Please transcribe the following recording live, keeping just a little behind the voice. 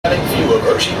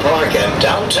Hershey Park and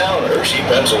downtown Hershey,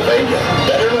 Pennsylvania,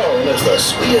 better known as the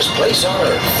sweetest place on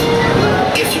earth.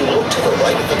 If you look to the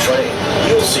right of the train,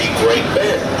 you'll see Great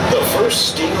Bear, the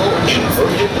first steel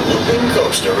inverted looping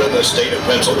coaster in the state of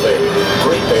Pennsylvania.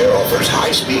 Great Bear offers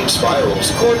high-speed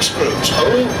spirals, corkscrews,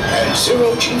 hurling, and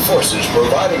zero G-forces,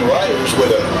 providing riders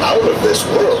with an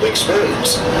out-of-this-world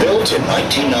experience. Built in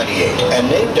 1998 and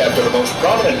named after the most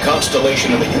prominent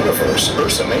constellation in the universe,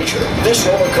 Ursa Major, this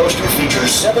roller coaster features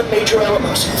 7 major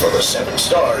elements for the 7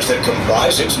 stars that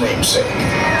comprise its namesake.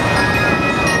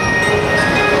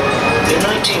 In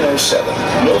 1907,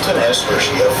 Milton S.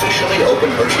 Hershey officially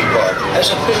opened Hershey Park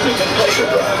as a picnic and pleasure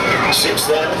ground.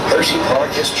 Since then, Hershey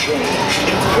Park has changed,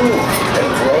 improved, and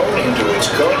grown into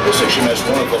its current position as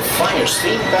one of the finest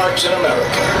theme parks in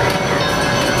America.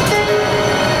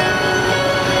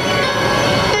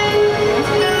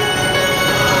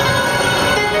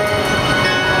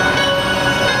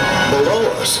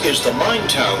 Is the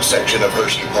Minetown section of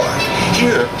Hershey Park.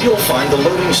 Here, you'll find the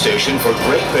loading station for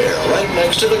Great Bear right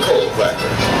next to the coal cracker.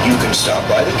 You can stop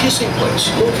by the Kissing Place,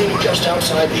 located just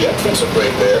outside the entrance of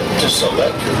Great Bear, to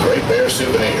select your Great Bear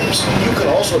souvenirs. You can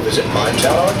also visit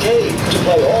Minetown Arcade to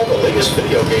play all the latest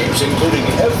video games, including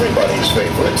everybody's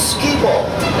favorite skee-ball.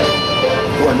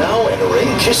 We're now entering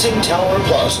Kissing Tower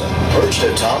Plaza, perched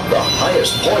atop the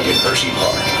highest point in Hershey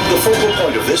Park. The focal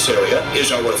point of this area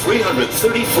is our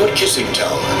 330-foot Kissing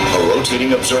Tower. A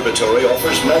rotating observatory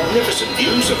offers magnificent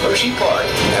views of Hershey Park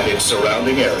and its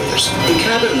surrounding areas. The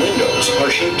cabin windows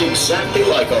are shaped exactly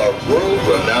like our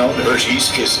world-renowned Hershey's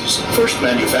Kisses, first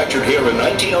manufactured here in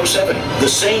 1907, the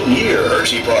same year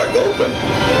Hershey Park opened.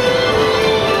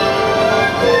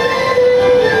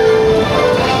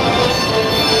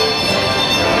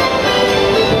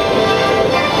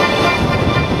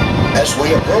 As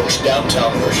we approach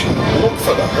downtown Hershey, look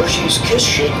for the Hershey's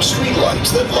kiss-shaped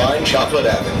streetlights that line Chocolate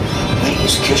Avenue.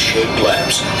 These kiss-shaped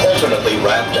lamps, alternately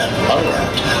wrapped and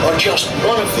unwrapped, are just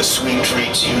one of the sweet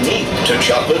treats unique to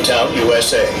Chocolate Town,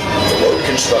 USA. The road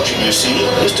construction you see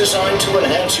is designed to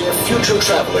enhance your future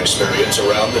travel experience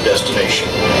around the destination.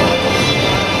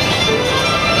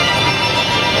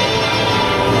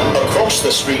 Across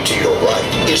the street to your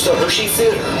right is the Hershey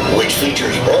Theater, which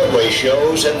features Broadway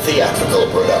shows and theatrical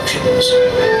productions.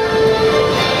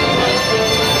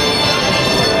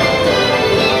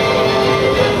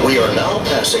 We are now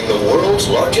passing the world's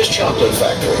largest chocolate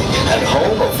factory and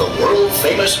home of the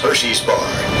world-famous Hershey's Bar.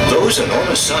 Those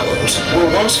enormous silos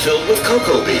were once filled with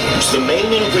cocoa beans, the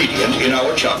main ingredient in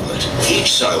our chocolate.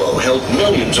 Each silo held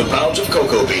millions of pounds of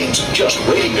cocoa beans just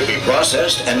waiting to be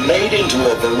processed and made into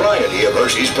a variety of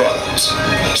Hershey's products.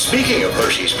 Speaking of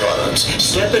Hershey's products,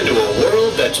 step into a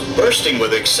world that's bursting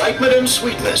with excitement and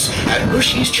sweetness at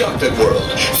Hershey's Chocolate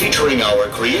World, featuring our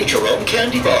Create Your Own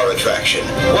Candy Bar attraction.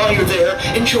 While you're there,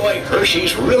 enjoy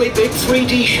Hershey's Really Big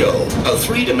 3D Show, a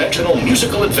 3-dimensional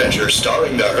musical adventure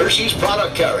starring the Hershey's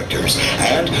product characters,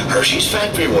 and Hershey's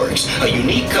Factory Works, a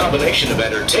unique combination of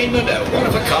entertainment and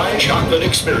one-of-a-kind chocolate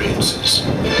experiences.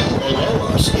 Below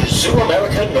us is Zoo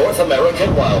America North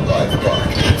American Wildlife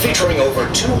Park, featuring over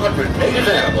 200 native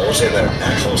animals in their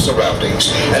natural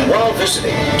surroundings. And while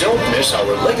visiting, don't miss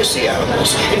our legacy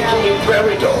animals, including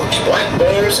prairie dogs, black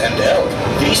bears, and elk.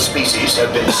 These species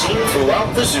have been seen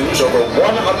throughout the zoo's over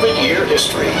 100-year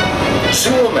history.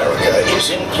 Zoo America is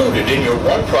included in your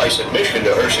one-price admission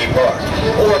to Hershey Park,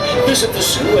 or visit the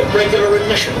zoo at regular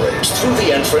admission rates through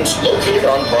the entrance located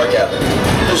on Park Avenue.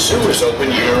 The zoo is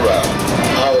open year-round.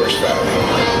 Hours vary.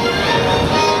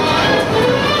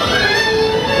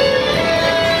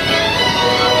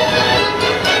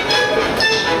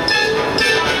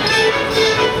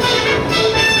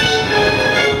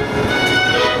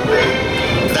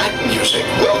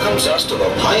 Welcomes us to the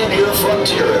Pioneer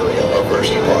Frontier area of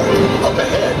Hershey Park. Up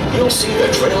ahead, you'll see the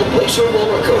Trailblazer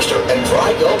roller coaster and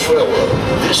Dry Gulch Railroad.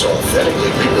 This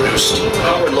authentically reproduced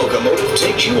steam-powered locomotive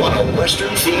takes you on a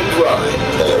Western-themed ride.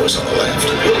 Below us on the left,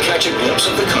 you'll catch a glimpse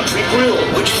of the Country Grill,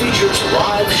 which features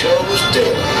live shows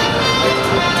daily.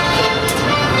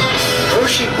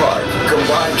 Hershey Park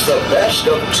combines the best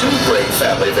of 2 great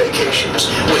family vacations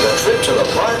with a trip to the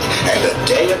park and a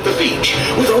day at the beach.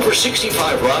 With over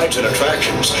 65 rides and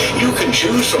attractions, you can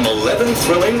choose from 11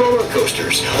 thrilling roller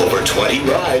coasters, over 20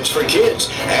 rides for kids,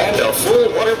 and a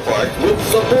full water park with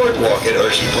the boardwalk at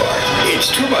Hershey Park. It's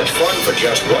too much fun for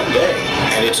just one day,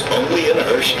 and it's only in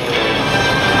Hershey.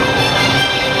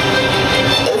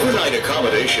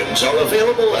 Accommodations are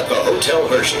available at the Hotel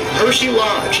Hershey, Hershey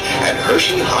Lodge, and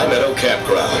Hershey High Meadow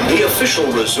Campground, the official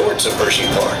resorts of Hershey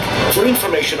Park. For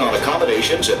information on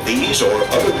accommodations at these or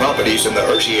other properties in the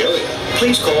Hershey area,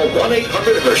 please call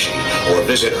 1-800-HERSHEY or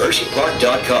visit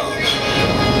HersheyPark.com.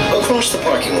 Across the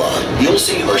parking lot, you'll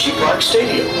see Hershey Park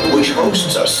Stadium, which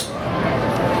hosts us.